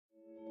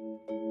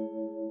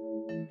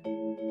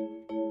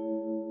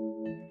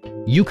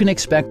You can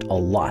expect a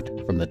lot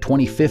from the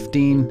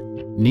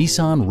 2015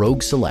 Nissan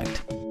Rogue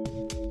Select.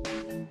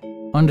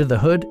 Under the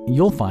hood,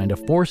 you'll find a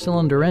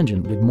 4-cylinder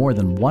engine with more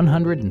than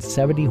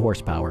 170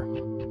 horsepower,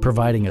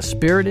 providing a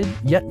spirited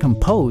yet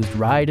composed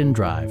ride and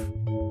drive.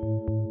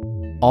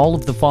 All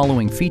of the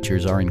following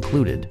features are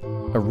included: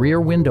 a rear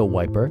window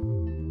wiper,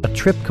 a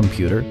trip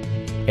computer,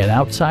 an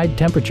outside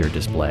temperature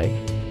display,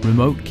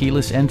 remote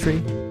keyless entry,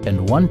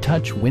 and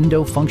one-touch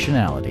window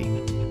functionality.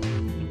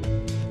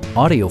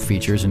 Audio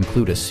features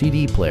include a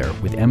CD player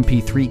with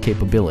MP3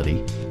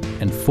 capability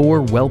and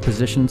 4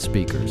 well-positioned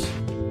speakers.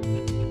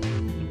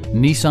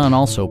 Nissan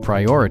also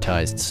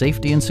prioritized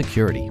safety and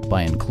security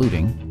by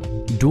including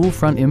dual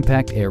front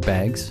impact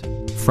airbags,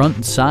 front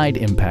and side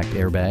impact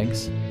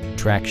airbags,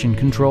 traction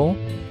control,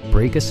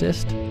 brake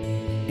assist,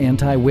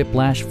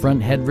 anti-whiplash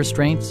front head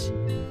restraints,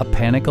 a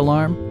panic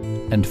alarm,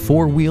 and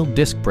 4-wheel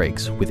disc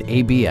brakes with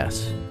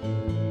ABS.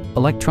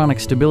 Electronic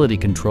stability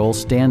control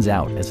stands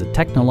out as a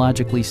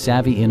technologically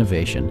savvy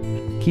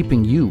innovation,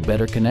 keeping you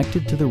better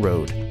connected to the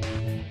road.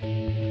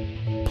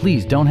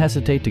 Please don't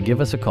hesitate to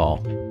give us a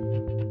call.